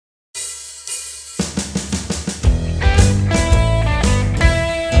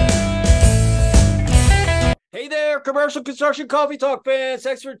Commercial Construction Coffee Talk fans.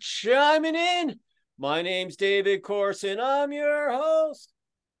 Thanks for chiming in. My name's David, of course, and I'm your host.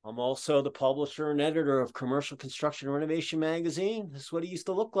 I'm also the publisher and editor of Commercial Construction and Renovation magazine. This is what he used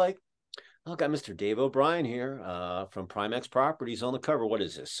to look like. I've got Mr. Dave O'Brien here from Primex Properties on the cover. What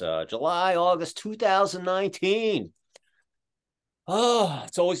is this? July, August 2019. Oh,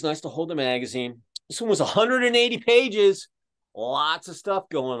 it's always nice to hold a magazine. This one was 180 pages. Lots of stuff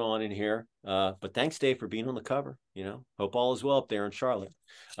going on in here. But thanks, Dave, for being on the cover. You know, hope all is well up there in Charlotte.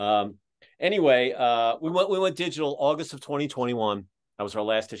 Anyway, we went digital August of 2021. That was our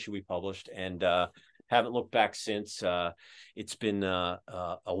last issue we published, and haven't looked back since. It's been a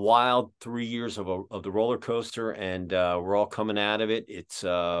wild 3 years of the roller coaster, and we're all coming out of it. It's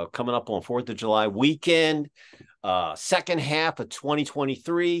coming up on 4th of July weekend, second half of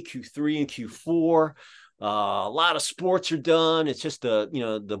 2023, Q3 and Q4. A lot of sports are done. It's just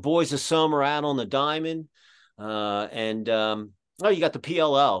the boys of summer out on the diamond. You got the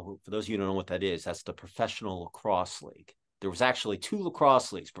PLL. For those of you who don't know what that is, that's the Professional Lacrosse League. There was actually two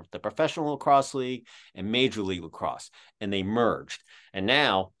lacrosse leagues, the Professional Lacrosse League and Major League Lacrosse, and they merged. And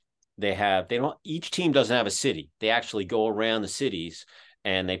now each team doesn't have a city. They actually go around the cities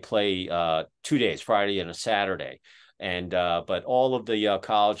and they play 2 days, Friday and a Saturday. And but all of the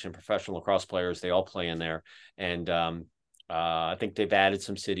college and professional lacrosse players, they all play in there. And I think they've added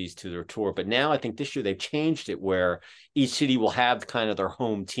some cities to their tour. But now I think this year they've changed it where each city will have kind of their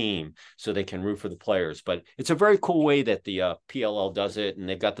home team so they can root for the players. But it's a very cool way that the PLL does it. And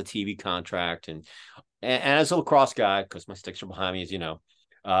they've got the TV contract. And as a lacrosse guy, because my sticks are behind me, as you know,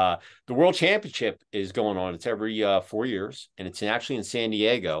 the World Championship is going on. It's every 4 years. And it's actually in San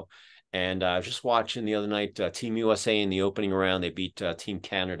Diego. And I was just watching the other night, Team USA in the opening round, they beat Team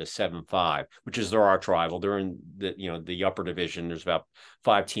Canada 7-5, which is their arch rival. They're in the upper division. There's about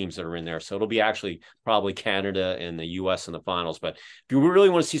 5 teams that are in there. So it'll be actually probably Canada and the US in the finals. But if you really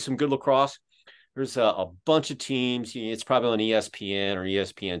want to see some good lacrosse, there's a bunch of teams. It's probably on ESPN or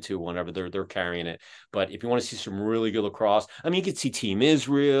ESPN2, whenever they're carrying it. But if you want to see some really good lacrosse, I mean, you could see Team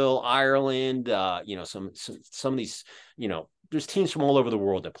Israel, Ireland, some of these, there's teams from all over the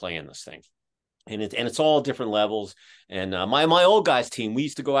world that play in this thing, and it's all different levels. And my old guys team, we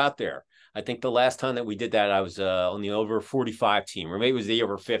used to go out there. I think the last time that we did that, I was on the over 45 team, or maybe it was the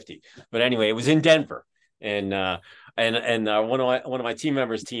over 50. But anyway, it was in Denver, and one of my team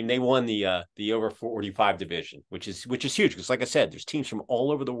members' team, they won the over 45 division, which is huge because, like I said, there's teams from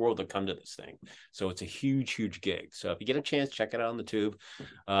all over the world that come to this thing, so it's a huge gig. So if you get a chance, check it out on the tube.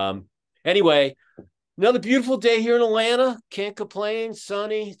 Anyway. Another beautiful day here in Atlanta. Can't complain.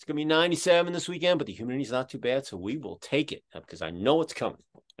 Sunny. It's going to be 97 this weekend, but the humidity's not too bad, so we will take it because I know it's coming.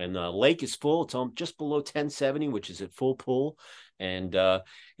 And the lake is full. It's on just below 1070, which is at full pull. And,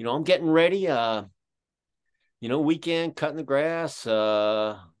 I'm getting ready. Weekend, cutting the grass,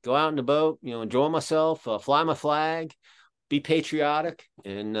 go out in the boat, enjoy myself, fly my flag, be patriotic.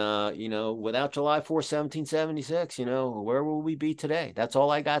 And, without July 4th, 1776, where will we be today? That's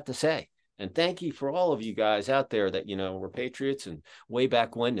all I got to say. And thank you for all of you guys out there that, were patriots and way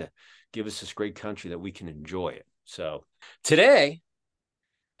back when to give us this great country that we can enjoy it. So today,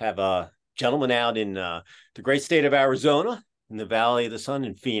 I have a gentleman out in the great state of Arizona in the Valley of the Sun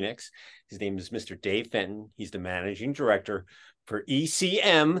in Phoenix. His name is Mr. Dave Fenton. He's the managing director for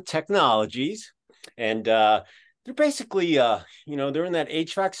ECM Technologies. And they're basically, they're in that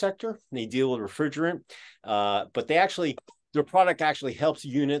HVAC sector. They deal with refrigerant, but their product actually helps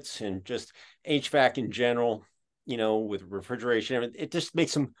units and just HVAC in general, with refrigeration. It just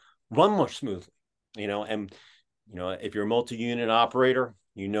makes them run more smoothly, if you're a multi-unit operator,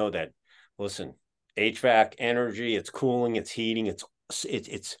 that, listen, HVAC, energy, it's cooling, it's heating,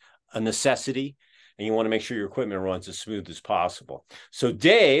 it's a necessity, and you want to make sure your equipment runs as smooth as possible. So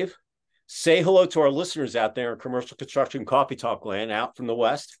Dave, say hello to our listeners out there in Commercial Construction Coffee Talk land out from the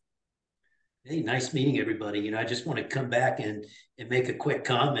West. Hey, nice meeting everybody. I just want to come back and make a quick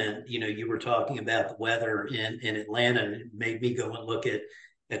comment. You were talking about the weather in Atlanta, and it made me go and look at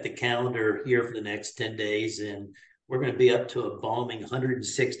the calendar here for the next 10 days. And we're going to be up to a balming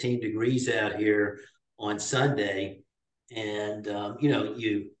 116 degrees out here on Sunday. And,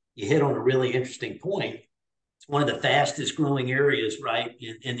 you hit on a really interesting point. It's one of the fastest growing areas, right,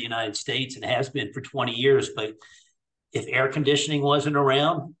 in the United States, and has been for 20 years. But if air conditioning wasn't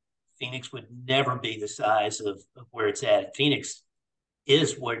around, Phoenix would never be the size of where it's at. Phoenix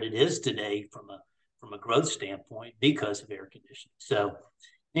is what it is today from a growth standpoint because of air conditioning. So,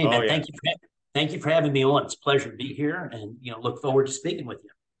 hey, man, thank you for having me on. It's a pleasure to be here, and look forward to speaking with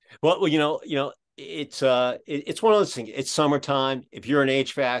you. Well, it's one of those things. It's summertime. If you're an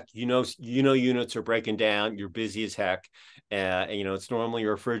HVAC, units are breaking down. You're busy as heck. It's normally a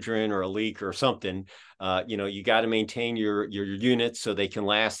refrigerant or a leak or something. You got to maintain your units so they can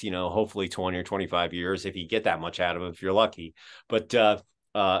last, hopefully 20 or 25 years if you get that much out of them, if you're lucky. But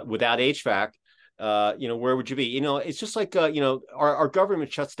without HVAC, where would you be? It's just like our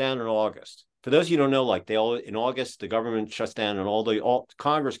government shuts down in August. For those of you who don't know, like in August, the government shuts down and all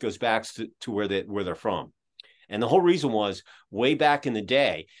Congress goes back to where they're from. And the whole reason was way back in the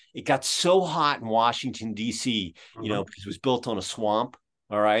day, it got so hot in Washington, D.C., because it was built on a swamp,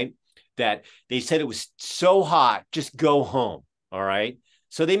 all right, that they said it was so hot, just go home, all right?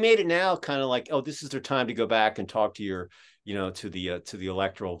 So they made it now kind of like, oh, this is their time to go back and talk to your, to the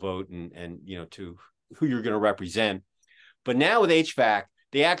electoral vote and to who you're going to represent. But now with HVAC,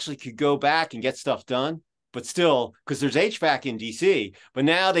 they actually could go back and get stuff done, but still, because there's HVAC in DC, but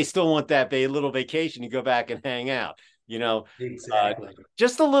now they still want that little vacation to go back and hang out, Exactly.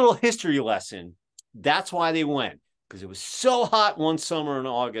 Just a little history lesson. That's why they went, because it was so hot one summer in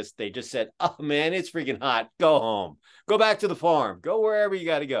August. They just said, oh man, it's freaking hot. Go home, go back to the farm, go wherever you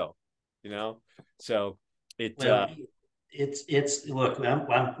got to go, so it's look,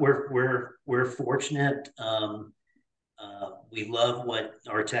 we're fortunate. We love what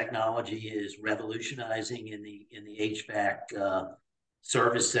our technology is revolutionizing in the HVAC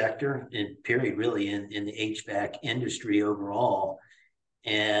service sector, and period, really in the HVAC industry overall.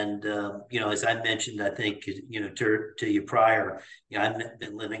 And as I mentioned, I think to you prior, I've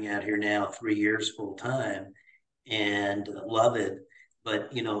been living out here now 3 years full time, and love it.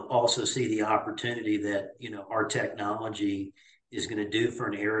 But also see the opportunity that our technology is going to do for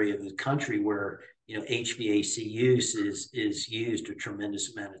an area of the country where HVAC use is used a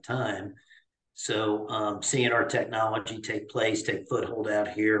tremendous amount of time. So seeing our technology take foothold out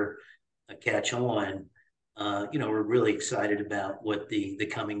here, catch on, we're really excited about what the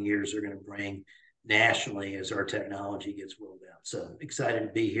coming years are going to bring nationally as our technology gets rolled out. So excited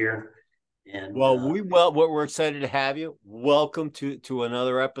to be here. And we're excited to have you. Welcome to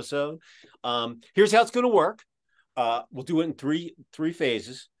another episode. Here's how it's going to work. We'll do it in three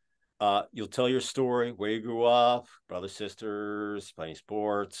phases. You'll tell your story, where you grew up, brothers, sisters, playing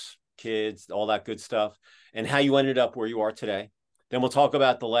sports, kids, all that good stuff, and how you ended up where you are today. Then we'll talk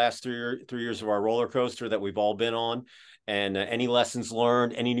about the last 3 years of our roller coaster that we've all been on, and any lessons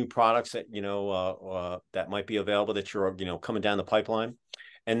learned, any new products that that might be available that you're coming down the pipeline.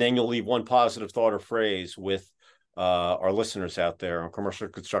 And then you'll leave one positive thought or phrase with our listeners out there on Commercial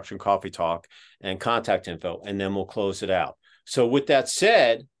Construction Coffee Talk and contact info, and then we'll close it out. So with that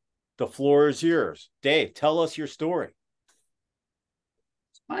said, the floor is yours. Dave, tell us your story.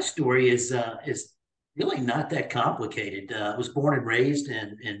 My story is really not that complicated. I was born and raised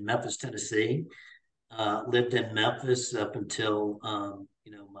in Memphis, Tennessee. Lived in Memphis up until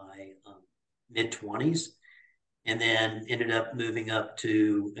my mid-20s, and then ended up moving up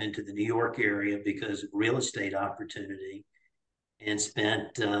into the New York area because of real estate opportunity, and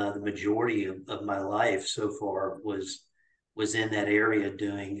spent the majority of my life so far was in that area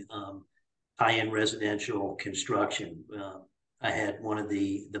doing high-end residential construction. I had one of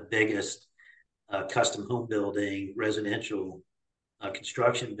the biggest custom home building residential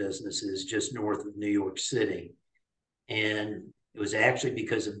construction businesses just north of New York City. And it was actually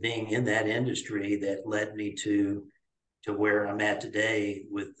because of being in that industry that led me to where I'm at today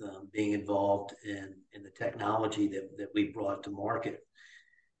with being involved in the technology that we brought to market.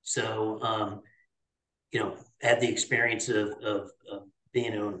 So, had the experience of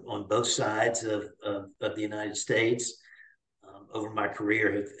being on both sides of the United States over my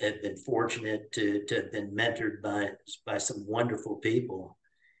career. Have been fortunate to have been mentored by some wonderful people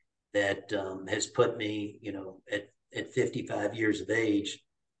that has put me, at 55 years of age,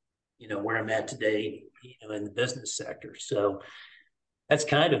 where I'm at today, in the business sector. So that's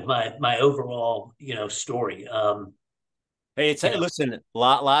kind of my overall, story. Hey, listen,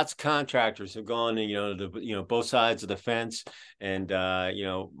 lots of contractors have gone, to both sides of the fence. And,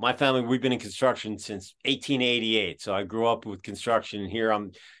 my family, we've been in construction since 1888. So I grew up with construction. Here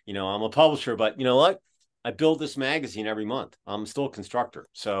I'm a publisher, but you know what? I build this magazine every month. I'm still a constructor.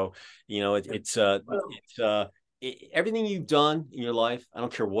 So, everything you've done in your life, I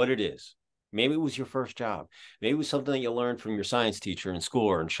don't care what it is. Maybe it was your first job. Maybe it was something that you learned from your science teacher in school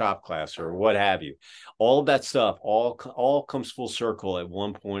or in shop class or what have you. All of that stuff, all comes full circle at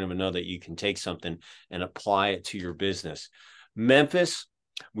one point or another. You can take something and apply it to your business. Memphis,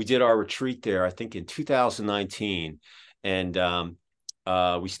 we did our retreat there, I think in 2019. And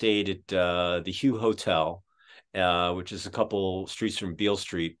we stayed at the Hugh Hotel, which is a couple streets from Beale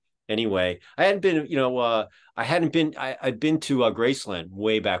Street. anyway, I hadn't been, I'd been to Graceland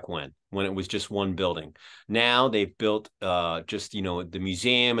way back when it was just one building. Now they've built just, the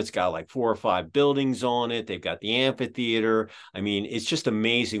museum. It's got like 4 or 5 buildings on it. They've got the amphitheater. I mean, it's just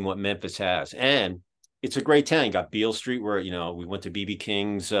amazing what Memphis has. And it's a great town. You got Beale Street, where, we went to BB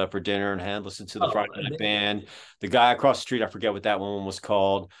King's for dinner and had listened to the Friday Night Band. The guy across the street, I forget what that one was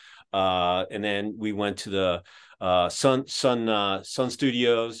called. And then we went to the Sun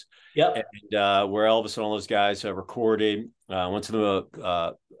Studios. Yep. And where Elvis and all those guys recorded. Went to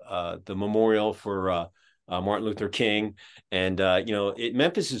the memorial for Martin Luther King. And,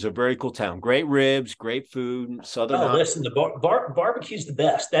 Memphis is a very cool town. Great ribs, great food, Southern. Oh, listen, the barbecue's the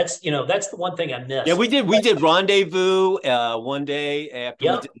best. That's the one thing I missed. Yeah, we did rendezvous one day after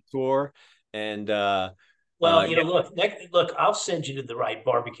we did the tour. And look, I'll send you to the right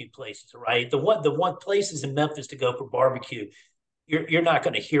barbecue places, right? The one places in Memphis to go for barbecue, you're not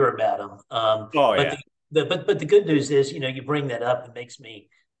going to hear about them. But the good news is, you bring that up. It makes me,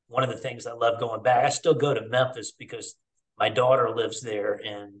 one of the things I love going back. I still go to Memphis because my daughter lives there,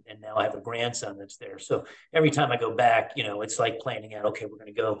 and now I have a grandson that's there. So every time I go back, it's like planning out, okay, we're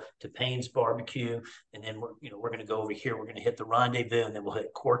going to go to Payne's Barbecue, and then we're going to go over here. We're going to hit the Rendezvous, and then we'll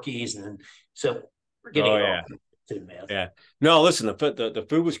hit Corky's. And then, so we're getting it all too, man. Yeah. No, listen, the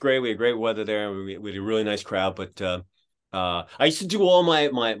food was great. We had great weather there. We had a really nice crowd, but I used to do all my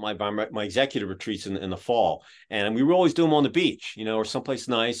executive retreats in the fall, and we were always doing them on the beach, or someplace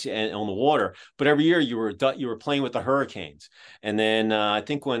nice and on the water. But every year you were playing with the hurricanes, and then I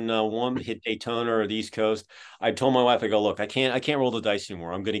think when one hit Daytona or the East Coast, I told my wife, I go, look, I can't roll the dice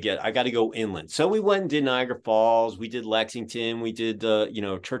anymore. I got to go inland. So we went and did Niagara Falls, we did Lexington, we did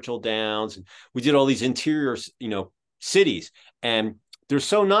Churchill Downs, and we did all these interior cities, and they're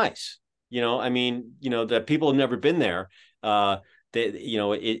so nice. That people have never been there. It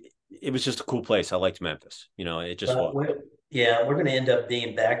was just a cool place. I liked Memphis. It just was. We're going to end up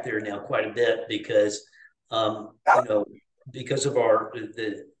being back there now quite a bit because, because of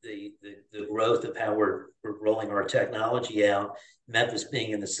the growth of how we're rolling our technology out, Memphis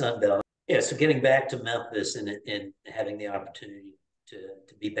being in the Sun Belt. Yeah, so getting back to Memphis and having the opportunity to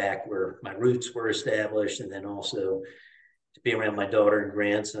be back where my roots were established, and then also to be around my daughter and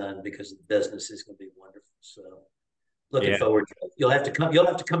grandson because the business is going to be wonderful. So looking forward to it. You'll have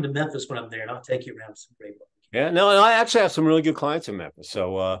to come to Memphis when I'm there, and I'll take you around some great barbecue. Yeah, no, I actually have some really good clients in Memphis.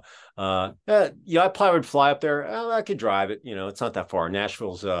 So I probably would fly up there. I could drive it. It's not that far.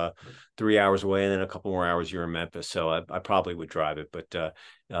 Nashville's 3 hours away, and then a couple more hours you're in Memphis. So I probably would drive it. But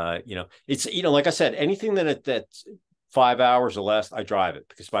it's like I said, anything that's 5 hours or less, I drive it,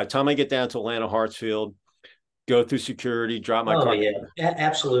 because by the time I get down to Atlanta, Hartsfield, go through security, drop my car. Yeah,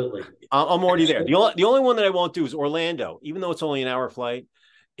 absolutely. I'm already there. The only one that I won't do is Orlando, even though it's only an hour flight.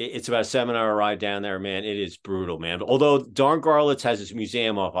 It's about a 7-hour ride down there, man. It is brutal, man. But although Darn Garlitz has his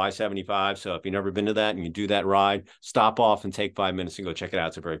museum off I-75, so if you've never been to that and you do that ride, stop off and take 5 minutes and go check it out.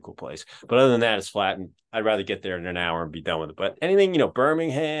 It's a very cool place. But other than that, it's flat, and I'd rather get there in an hour and be done with it. But anything,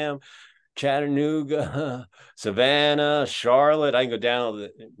 Birmingham, Chattanooga, Savannah, Charlotte, I can go down.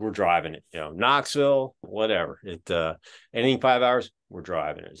 We're driving it. Knoxville, whatever. Anything 5 hours, we're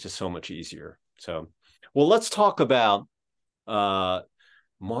driving it. It's just so much easier. So, well, let's talk about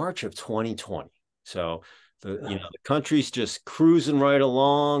March of 2020. So the country's just cruising right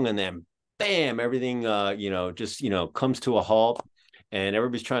along, and then bam, everything comes to a halt, and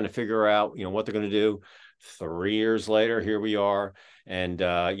everybody's trying to figure out what they're going to do. 3 years later, here we are, and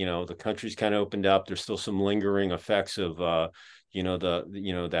the country's kind of opened up. There's still some lingering effects of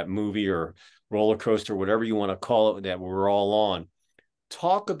that movie or roller coaster, whatever you want to call it, that we're all on.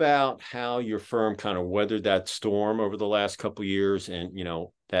 Talk about how your firm kind of weathered that storm over the last couple of years, and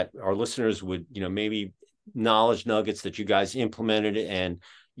that our listeners would maybe knowledge nuggets that you guys implemented, and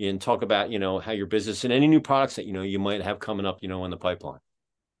talk about how your business and any new products that you might have coming up in the pipeline.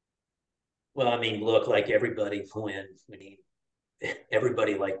 Well, I mean, look, like everybody, when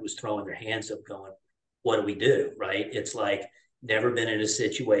everybody was throwing their hands up going, what do we do, right? It's like, never been in a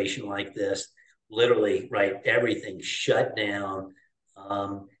situation like this. Literally, right, everything shut down.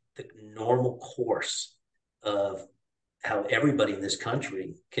 The normal course of how everybody in this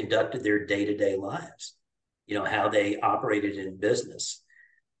country conducted their day-to-day lives, how they operated in business,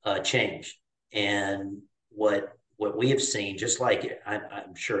 changed. And what we have seen, just like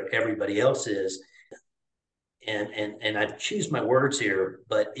I'm sure everybody else is, and I choose my words here,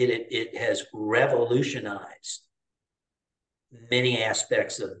 but it has revolutionized many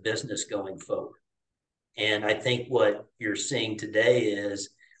aspects of business going forward. And I think what you're seeing today is,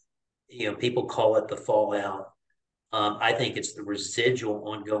 people call it the fallout I think it's the residual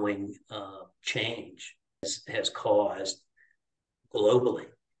ongoing change has caused globally,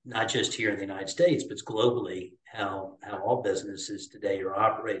 not just here in the United States, but globally, how all businesses today are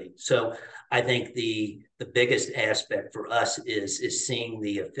operating. So I think the biggest aspect for us is seeing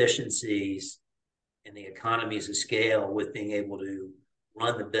the efficiencies and the economies of scale with being able to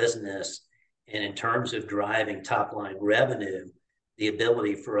run the business. And in terms of driving top line revenue, the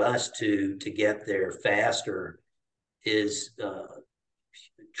ability for us to get there faster is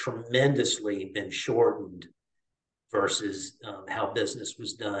tremendously been shortened versus how business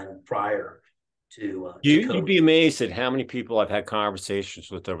was done prior to You'd COVID. be amazed at how many people I've had conversations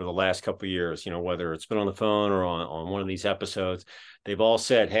with over the last couple of years, whether it's been on the phone or on one of these episodes. They've all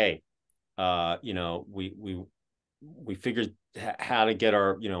said, hey, we figured how to get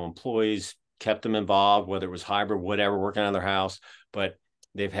our, employees, kept them involved, whether it was hybrid, whatever, working out of their house, but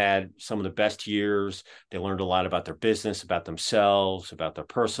they've had some of the best years. They learned a lot about their business, about themselves, about their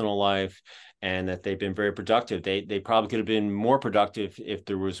personal life, and that they've been very productive. They probably could have been more productive if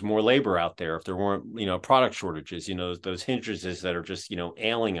there was more labor out there, if there weren't, product shortages, those hindrances that are just,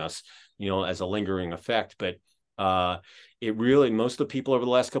 ailing us, as a lingering effect. But it really, most of the people over the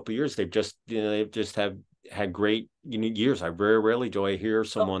last couple of years, they've just have had great years. I very rarely do I hear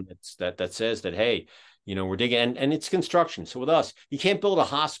someone that says that, hey, we're digging, and it's construction. So with us, you can't build a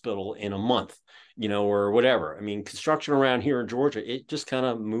hospital in a month, or whatever. I mean, construction around here in Georgia, it just kind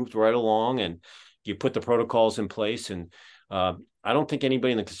of moved right along, and you put the protocols in place. And I don't think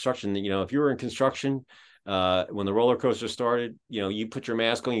anybody in the construction, if you were in construction, when the roller coaster started, you put your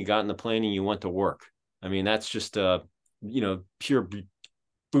mask on, you got in the plane, and you went to work. I mean, that's just pure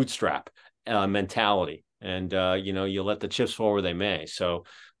bootstrap mentality. And you let the chips fall where they may. So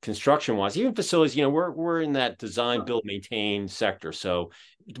construction wise, even facilities, we're in that design, build, maintain sector. So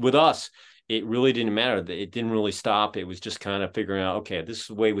with us, it really didn't matter. It didn't really stop. It was just kind of figuring out, okay, this is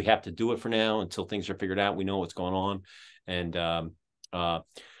the way we have to do it for now until things are figured out. We know what's going on. And well,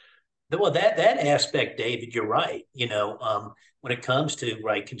 that aspect, David, you're right. When it comes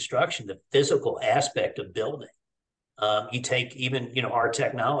to construction, the physical aspect of building, you take even our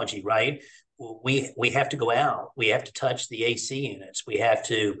technology, right? We have to go out. We have to touch the AC units. We have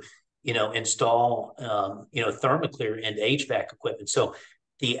to, install, thermoclear and HVAC equipment. So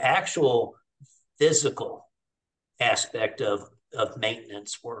the actual physical aspect of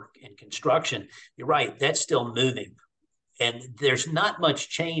maintenance work and construction, you're right, that's still moving. And there's not much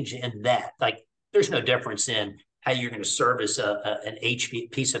change in that. Like, there's no difference in how you're going to service an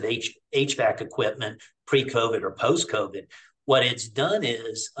piece of HVAC equipment pre-COVID or post-COVID. What it's done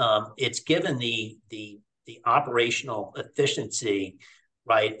is it's given the operational efficiency,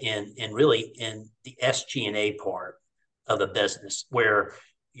 right, in really in the SG&A part of a business, where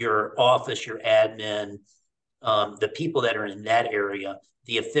your office, your admin, the people that are in that area,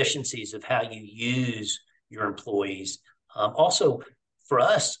 the efficiencies of how you use your employees. Also, for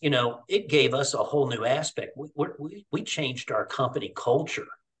us, it gave us a whole new aspect. We changed our company culture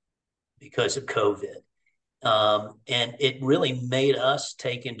because of COVID. And it really made us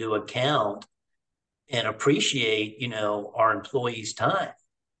take into account and appreciate, our employees' time,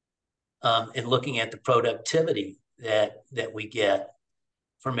 and looking at the productivity that we get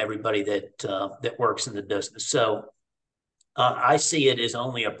from everybody that works in the business. So I see it as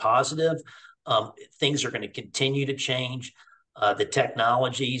only a positive. Things are going to continue to change. The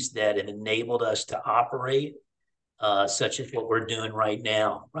technologies that have enabled us to operate, such as what we're doing right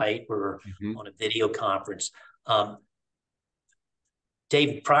now, right? We're on a video conference.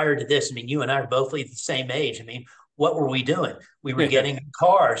 David, prior to this, I mean, you and I are both the same age. I mean, what were we doing? We were getting in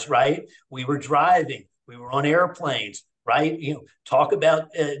cars, right? We were driving. We were on airplanes, right? Talk about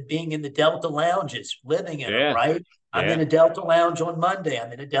being in the Delta lounges, living in them, right? I'm in a Delta lounge on Monday.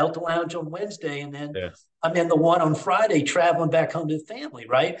 I'm in a Delta lounge on Wednesday. And then I'm in the one on Friday, traveling back home to the family,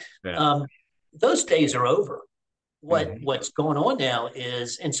 right? Those days are over. What's going on now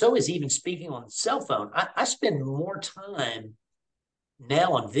is, and so is even speaking on the cell phone. I spend more time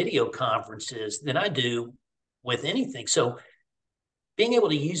now on video conferences than I do with anything. So being able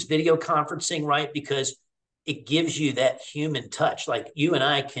to use video conferencing, right, because it gives you that human touch. Like, you and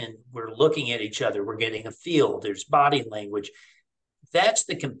I we're looking at each other, we're getting a feel, there's body language. That's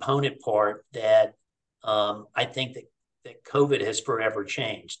the component part that I think that COVID has forever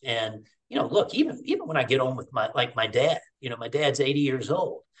changed. And, look, even when I get on with my dad, my dad's 80 years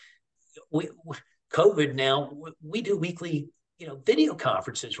old. COVID now, we do weekly, video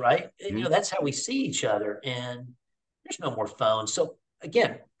conferences, right? That's how we see each other, and there's no more phones. So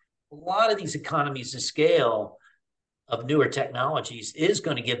again, a lot of these economies of scale of newer technologies is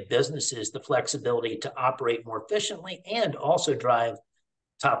going to give businesses the flexibility to operate more efficiently and also drive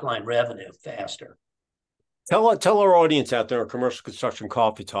top line revenue faster. Tell our audience out there, Commercial Construction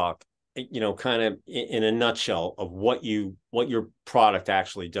Coffee Talk, kind of in a nutshell of what your product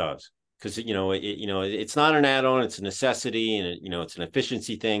actually does. Because it's not an add-on; it's a necessity, and it's an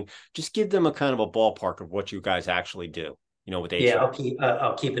efficiency thing. Just give them a kind of a ballpark of what you guys actually do. With HVAC. Yeah,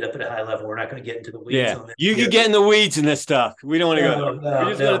 I'll keep it up at a high level. We're not going to get into the weeds on that. You can get in the weeds in this stuff. We don't want to go there. We're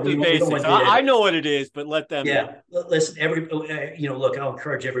just going to do the basics. I know what it is, but let them know. Listen, look, I'll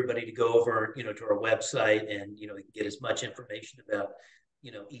encourage everybody to go over, to our website and, get as much information about,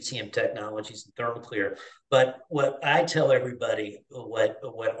 ECM Technologies and ThermoClear. But what I tell everybody, what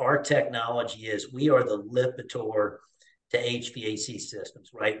our technology is, we are the Lipitor to HVAC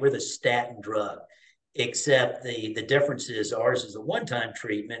systems, right? We're the statin drug. Except the difference is ours is a one-time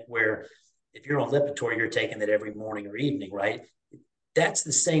treatment where if you're on Lipitor, you're taking that every morning or evening, right? That's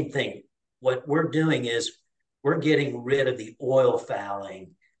the same thing. What we're doing is we're getting rid of the oil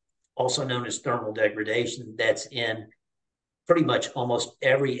fouling, also known as thermal degradation, that's in pretty much almost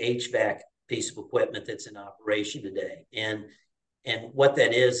every HVAC piece of equipment that's in operation today. And what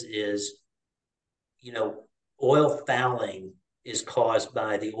that is, oil fouling is caused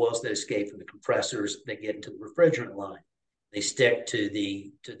by the oils that escape from the compressors that get into the refrigerant line. They stick to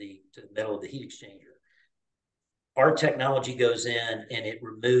the metal of the heat exchanger. Our technology goes in and it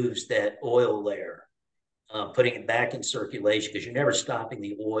removes that oil layer, putting it back in circulation because you're never stopping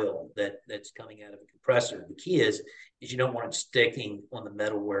the oil that's coming out of a compressor. The key is you don't want it sticking on the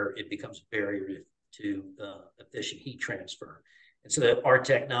metal where it becomes a barrier to efficient heat transfer. And so our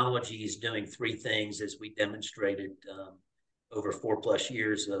technology is doing three things as we demonstrated over 4+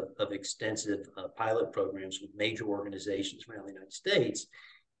 years of extensive pilot programs with major organizations around the United States,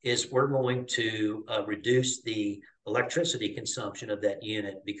 is we're going to reduce the electricity consumption of that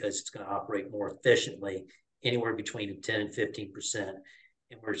unit because it's going to operate more efficiently, anywhere between 10 and 15%.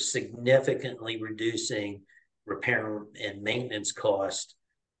 And we're significantly reducing repair and maintenance cost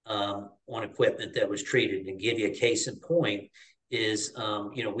on equipment that was treated. And give you a case in point is,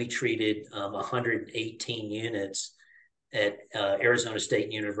 we treated 118 units at Arizona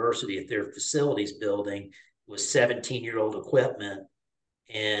State University at their facilities building with 17-year-old equipment.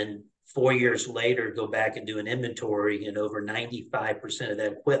 And 4 years later, go back and do an inventory, and over 95% of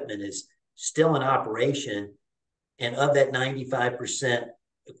that equipment is still in operation. And of that 95%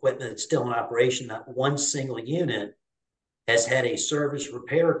 equipment that's still in operation, not one single unit has had a service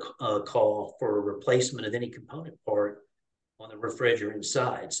repair call for a replacement of any component part on the refrigerant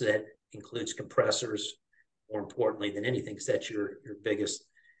side. So that includes compressors, more importantly than anything, because that's your biggest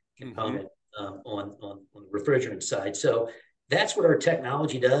component on the refrigerant side. So that's what our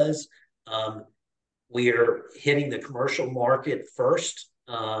technology does. We are hitting the commercial market first,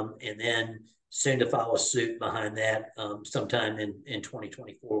 and then soon to follow suit behind that. Sometime in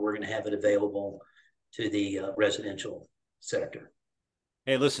 2024, we're going to have it available to the residential sector.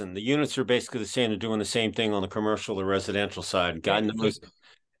 Hey, listen, the units are basically the same. They're doing the same thing on the commercial or residential side. God knows.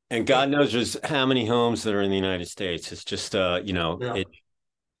 And God knows there's how many homes that are in the United States. It's just,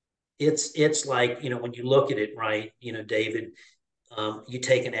 it's like, when you look at it, right, David, you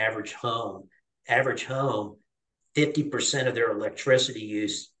take an average home, 50% of their electricity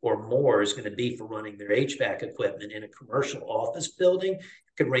use or more is going to be for running their HVAC equipment. In a commercial office building, it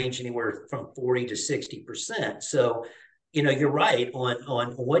could range anywhere from 40 to 60%. So, you're right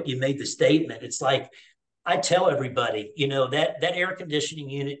on what you made the statement. It's like, I tell everybody, that air conditioning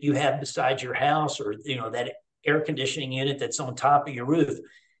unit you have beside your house, or, that air conditioning unit that's on top of your roof,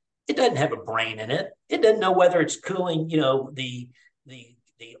 it doesn't have a brain in it. It doesn't know whether it's cooling, the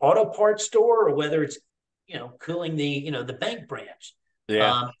auto parts store, or whether it's, cooling the bank branch.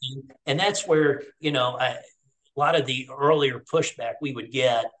 Yeah. And that's where, a lot of the earlier pushback we would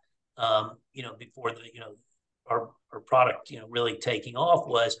get, before our product, really taking off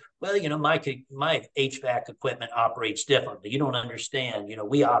was, well, my HVAC equipment operates differently. You don't understand.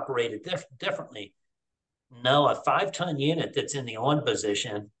 We operate it differently. No, a 5-ton unit that's in the on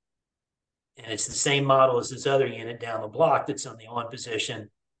position, and it's the same model as this other unit down the block that's on the on position,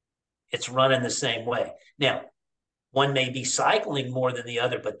 it's running the same way. Now, one may be cycling more than the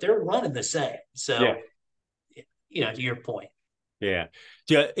other, but they're running the same. So, to your point. Yeah.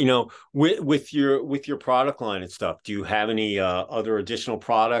 With your product line and stuff, do you have any other additional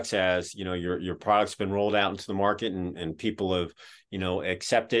products as, your product's been rolled out into the market and people have,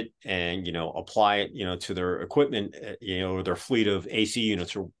 accept it and, apply it, to their equipment, or their fleet of AC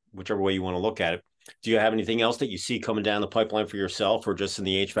units, or whichever way you want to look at it. Do you have anything else that you see coming down the pipeline for yourself, or just in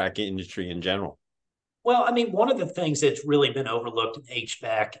the HVAC industry in general? Well, I mean, one of the things that's really been overlooked in the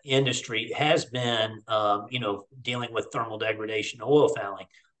HVAC industry has been, dealing with thermal degradation, oil fouling.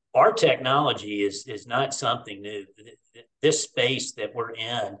 Our technology is not something new. This space that we're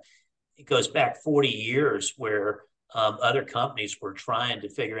in, it goes back 40 years where other companies were trying to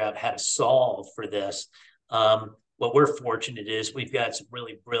figure out how to solve for this. What we're fortunate is we've got some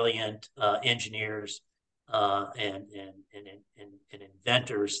really brilliant engineers and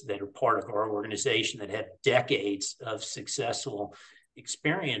inventors that are part of our organization that have decades of successful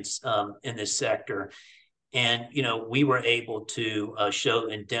experience in this sector. And, we were able to show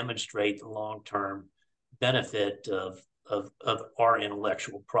and demonstrate the long-term benefit of our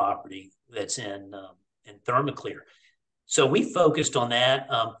intellectual property that's in ThermoClear. So we focused on that.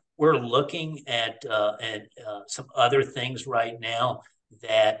 We're looking at some other things right now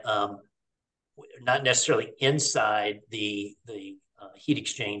that not necessarily inside the heat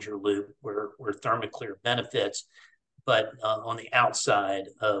exchanger loop where ThermoClear benefits, but on the outside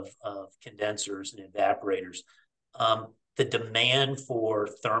of condensers and evaporators. The demand for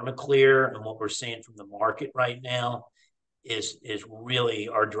ThermoClear and what we're seeing from the market right now is really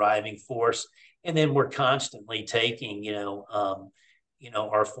our driving force. And then we're constantly taking,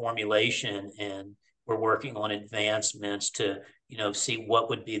 our formulation, and we're working on advancements to, see what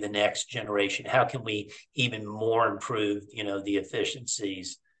would be the next generation. How can we even more improve, the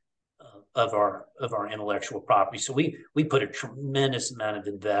efficiencies of our intellectual property? So we put a tremendous amount of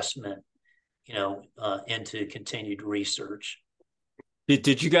investment, into continued research.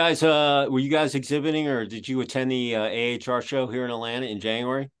 Did you guys were you guys exhibiting, or did you attend the AHR show here in Atlanta in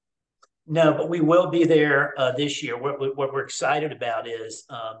January? No, but we will be there this year. What we're excited about is,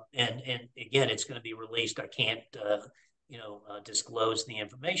 and again, it's going to be released. I can't, disclose the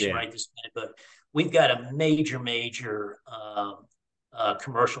information right this minute, but we've got a major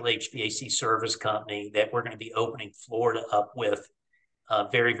commercial HVAC service company that we're going to be opening Florida up with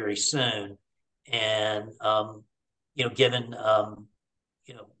very, very soon. And, given,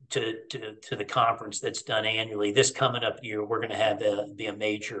 to the conference that's done annually, this coming up year, we're going to have be a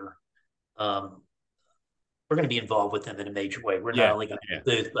major, we're going to be involved with them in a major way. We're not only going to have a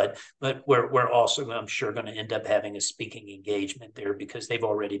booth, but we're also, I'm sure, going to end up having a speaking engagement there because they've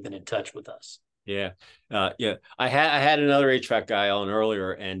already been in touch with us. Yeah. I had another HVAC guy on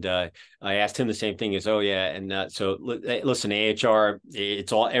earlier, and I asked him the same thing as, so listen, AHR,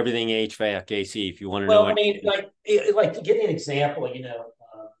 it's all everything HVAC AC. If you want to know. Well, I mean, like to give you an example,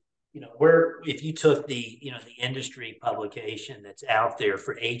 where if you took the industry publication that's out there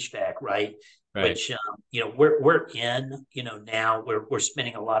for HVAC, right? Which we're in, now we're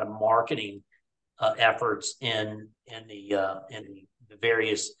spending a lot of marketing efforts in the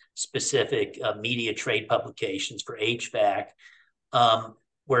various specific media trade publications for HVAC,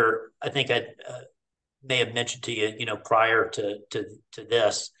 where I think I may have mentioned to you, prior to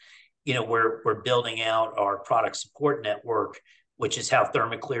this, we're building out our product support network, which is how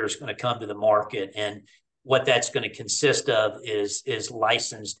ThermoClear is going to come to the market. And what that's going to consist of is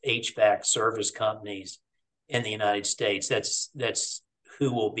licensed HVAC service companies in the United States. That's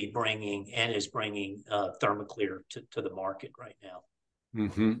who will be bringing and is bringing ThermoClear to the market right now.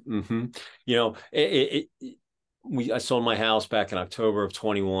 I sold my house back in October of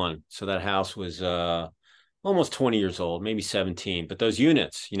 21. So that house was almost 20 years old, maybe 17. But those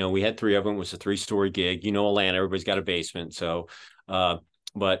units, we had 3 of them. It was a 3-story gig. Atlanta, everybody's got a basement. So, we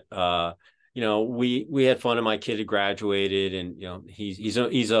had fun, and my kid had graduated, and he's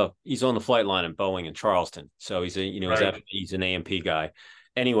on the flight line in Boeing in Charleston. So he's he's an A&P guy.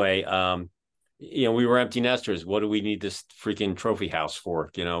 Anyway, we were empty nesters. What do we need this freaking trophy house for?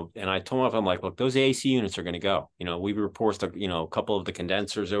 And I told him, I'm like, look, those AC units are going to go. We've replaced a couple of the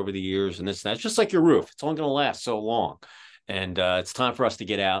condensers over the years, and this and that's just like your roof. It's only going to last so long. And it's time for us to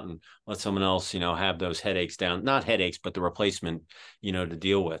get out and let someone else, have those headaches down, not headaches, but the replacement, to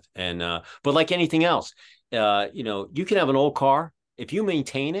deal with. And, but like anything else, you can have an old car. If you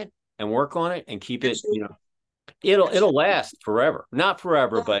maintain it and work on it and keep it, it'll last forever. Not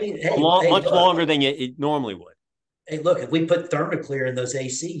forever, but much longer than it normally would. Hey, look, if we put ThermoClear in those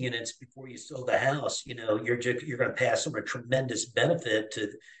AC units before you sold the house, you're going to pass on a tremendous benefit to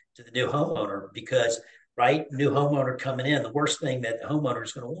the new homeowner, because new homeowner coming in, the worst thing that the homeowner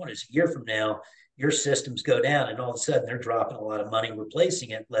is going to want is a year from now, your systems go down and all of a sudden they're dropping a lot of money replacing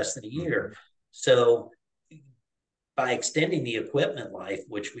it less than a year. So by extending the equipment life,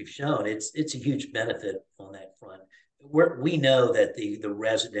 which we've shown, it's a huge benefit on that front. We know that the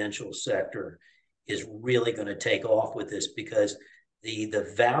residential sector is really going to take off with this, because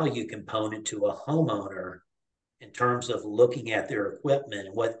the value component to a homeowner in terms of looking at their equipment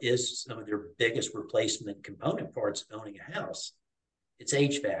and what is some of their biggest replacement component parts of owning a house, it's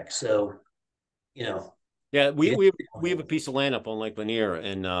HVAC. So, you know, Yeah, we have a piece of land up on Lake Lanier,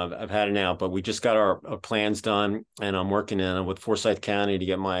 and I've had it now, but we just got our plans done, and I'm working in with Forsyth County to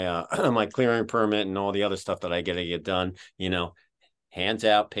get my my clearing permit and all the other stuff that I got to get done. You know, hands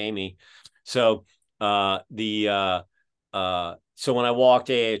out, pay me. So so when I walked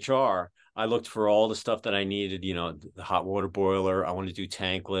AHR, I looked for all the stuff that I needed. You know, the hot water boiler. I wanted to do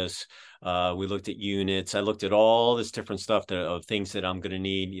tankless. We looked at units. I looked at all this different stuff of things that I'm going to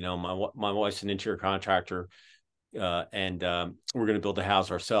need. You know, my wife's an interior contractor, and we're going to build a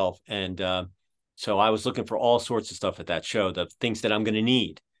house ourselves. And so I was looking for all sorts of stuff at that show, the things that I'm going to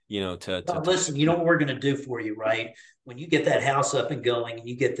need. You know, listen. You know what we're going to do for you, right? When you get that house up and going, and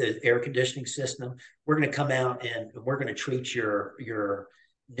you get the air conditioning system, we're going to come out and we're going to treat your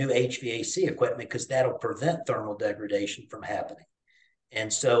new HVAC equipment, because that'll prevent thermal degradation from happening.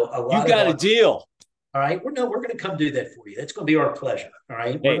 And so you got a deal. All right, we're going to come do that for you. That's going to be our pleasure. All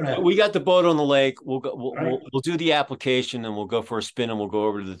right, we got the boat on the lake. We'll do the application, and we'll go for a spin, and we'll go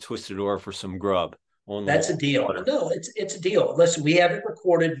over to the Twisted Oar for some grub. That's a deal. No, it's a deal. Listen, we have it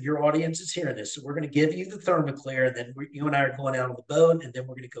recorded. Your audience is hearing this, so we're going to give you the ThermoClear, and then you and I are going out on the boat, and then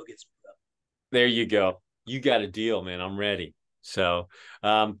we're going to go get some grub. There you go. You got a deal, man. I'm ready. So,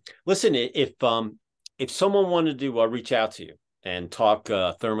 listen, if someone wanted to reach out to you and talk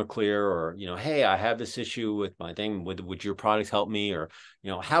ThermoClear, or, you know, hey, I have this issue with my thing, would your product help me? Or,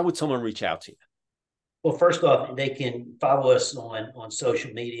 you know, how would someone reach out to you? Well, first off, they can follow us on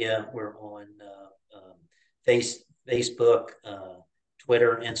social media. We're on Facebook,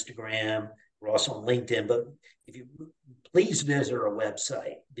 Twitter, Instagram. We're also on LinkedIn. But if you please visit our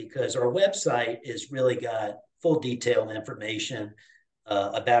website, because our website is really got full detailed information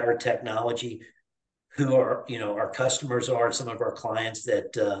about our technology, who our customers are, some of our clients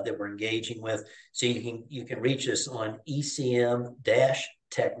that we're engaging with. So you can reach us on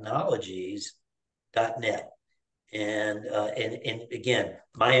ECM-Technologies.net. And again,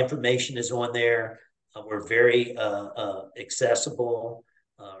 my information is on there. We're very accessible.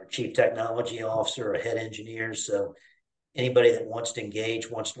 Our chief technology officer, our head engineer. So anybody that wants to engage,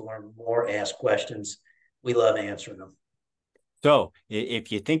 wants to learn more, ask questions, we love answering them. So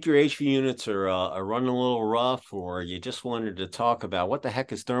if you think your HV units are running a little rough, or you just wanted to talk about what the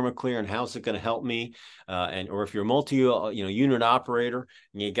heck is ThermoClear and how's it going to help me, or if you're a multi unit operator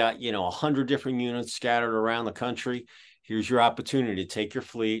and you got 100 different units scattered around the country, here's your opportunity to take your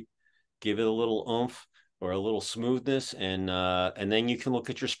fleet, give it a little oomph or a little smoothness, and then you can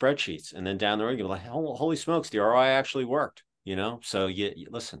look at your spreadsheets, and then down the road you're like, holy smokes, the ROI actually worked. So you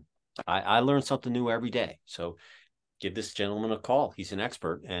listen. I learn something new every day. So give this gentleman a call. He's an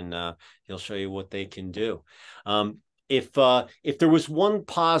expert, and he'll show you what they can do. If there was one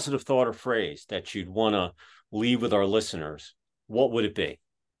positive thought or phrase that you'd want to leave with our listeners, what would it be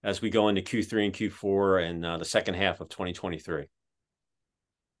as we go into Q3 and Q4 and the second half of 2023?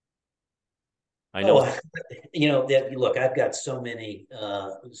 I know. Look, I've got so many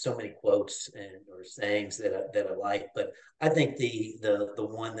quotes or sayings that I like, but I think the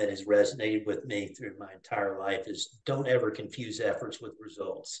one that has resonated with me through my entire life is, don't ever confuse efforts with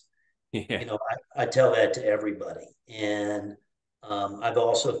results. Yeah. I tell that to everybody. And I've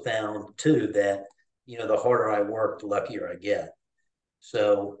also found too that, the harder I work, the luckier I get.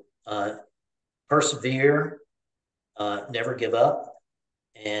 So persevere, never give up,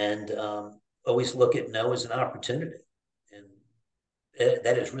 and always look at no as an opportunity. And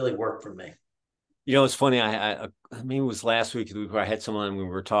that has really worked for me. It's funny. I mean, it was last week where I had someone, we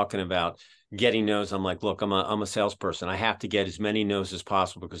were talking about getting no's. I'm like, look, I'm a salesperson. I have to get as many no's as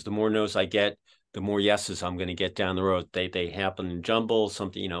possible, because the more no's I get, the more yeses I'm going to get down the road. They happen in jumble,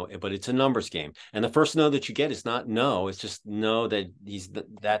 something, but it's a numbers game. And the first no that you get is not no. It's just no, that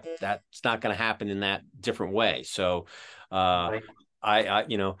that's not going to happen in that different way. So, right. But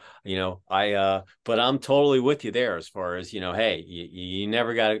I'm totally with you there as far as, hey, you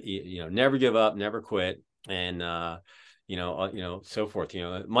never got to, never give up, never quit. And, so forth.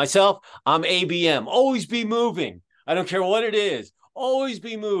 Myself, I'm ABM, always be moving. I don't care what it is. Always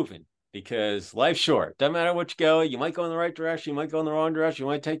be moving, because life's short. Doesn't matter what you go. You might go in the right direction. You might go in the wrong direction. You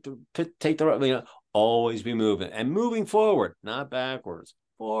might take the right, always be moving, and moving forward, not backwards,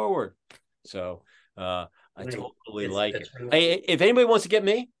 forward. So, I totally like it. Really hey, if anybody wants to get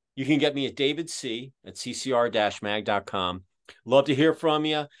me, you can get me at David C at ccr-mag.com. Love to hear from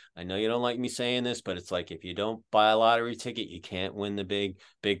you. I know you don't like me saying this, but it's like, if you don't buy a lottery ticket, you can't win the big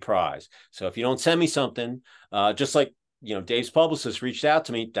prize. So if you don't send me something, just like Dave's publicist reached out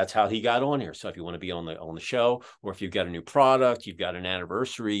to me. That's how he got on here. So if you want to be on the show, or if you've got a new product, you've got an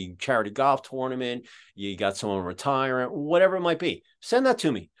anniversary charity golf tournament, you got someone retiring, whatever it might be, send that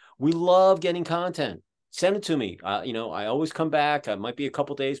to me. We love getting content. Send it to me. I always come back. I might be a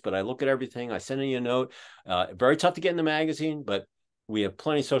couple days, but I look at everything. I send you a note. Very tough to get in the magazine, but we have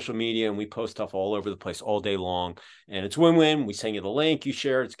plenty of social media, and we post stuff all over the place all day long. And it's win-win. We send you the link, you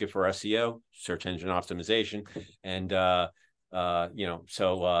share it. It's good for SEO, search engine optimization. And,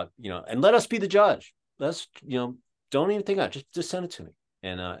 and let us be the judge. Let's, don't even think about it. Just send it to me,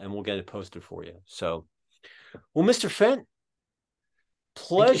 and we'll get it posted for you. So, well, Mr. Fenton,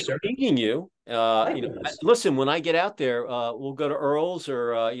 pleasure meeting you. Listen, when I get out there, we'll go to Earl's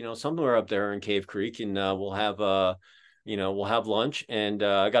or, somewhere up there in Cave Creek, and we'll have lunch. And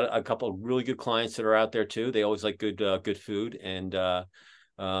I got a couple of really good clients that are out there too. They always like good food, and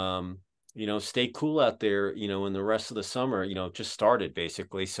stay cool out there, in the rest of the summer, just started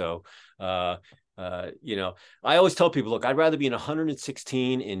basically. So, I always tell people, look, I'd rather be in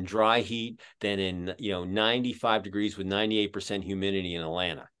 116 in dry heat than in, 95 degrees with 98% humidity in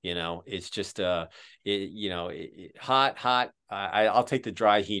Atlanta. It's just, hot. I'll take the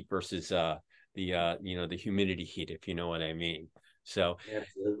dry heat versus, the humidity heat, if you know what I mean. So,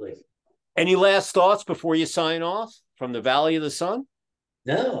 absolutely. Any last thoughts before you sign off from the Valley of the Sun?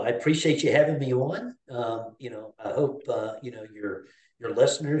 No, I appreciate you having me on. I hope your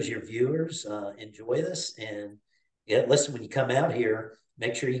listeners, your viewers, enjoy this. And listen, when you come out here,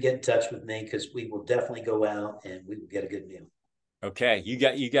 make sure you get in touch with me, because we will definitely go out and we will get a good meal. Okay, you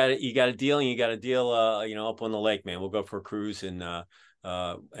got a deal, and you got a deal, up on the lake, man. We'll go for a cruise, and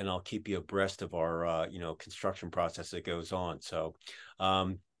I'll keep you abreast of our construction process that goes on. So,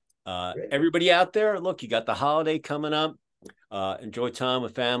 everybody out there, look, you got the holiday coming up. Enjoy time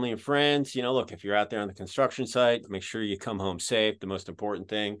with family and friends. Look, if you're out there on the construction site, make sure you come home safe. The most important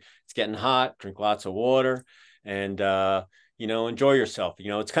thing. It's getting hot. Drink lots of water, and enjoy yourself.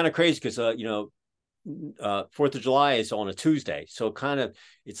 It's kind of crazy because 4th of July is on a Tuesday, so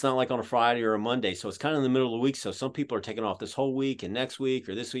it's not like on a Friday or a Monday, so it's kind of in the middle of the week. So some people are taking off this whole week and next week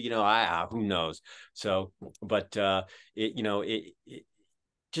or this week. Who knows? So, but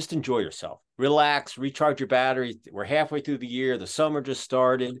just enjoy yourself, relax, recharge your battery. We're halfway through the year. The summer just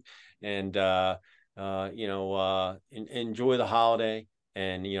started, and enjoy the holiday,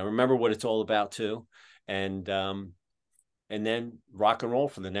 and remember what it's all about too, and then rock and roll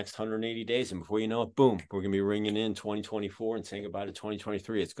for the next 180 days. And before you know it, boom, we're going to be ringing in 2024 and saying goodbye to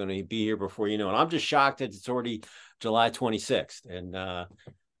 2023. It's going to be here before you know it. I'm just shocked that it's already July 26th. And,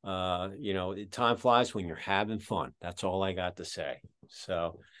 time flies when you're having fun. That's all I got to say.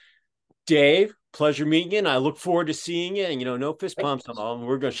 So, Dave, pleasure meeting you. And I look forward to seeing you. And, no fist pumps.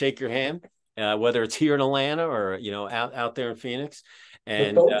 We're going to shake your hand, whether it's here in Atlanta or, out there in Phoenix.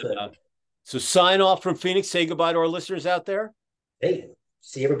 And so sign off from Phoenix. Say goodbye to our listeners out there. Hey,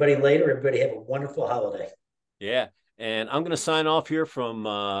 see everybody later. Everybody have a wonderful holiday. Yeah. And I'm going to sign off here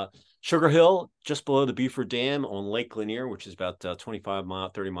from Sugar Hill, just below the Beaufort Dam on Lake Lanier, which is about 30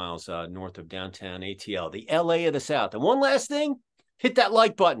 miles north of downtown ATL, the LA of the South. And one last thing, hit that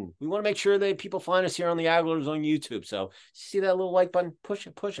like button. We want to make sure that people find us here on the Anglers on YouTube. So see that little like button, push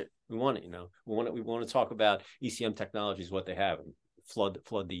it. We want it, we want to talk about ECM Technologies, what they have, and flood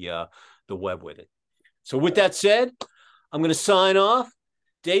the web with it. So with that said, I'm going to sign off.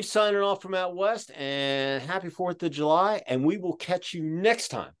 Dave signing off from out west, and happy 4th of July. And we will catch you next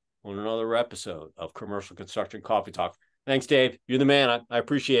time on another episode of Commercial Construction Coffee Talk. Thanks, Dave. You're the man. I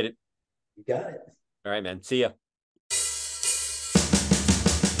appreciate it. You got it. All right, man. See ya.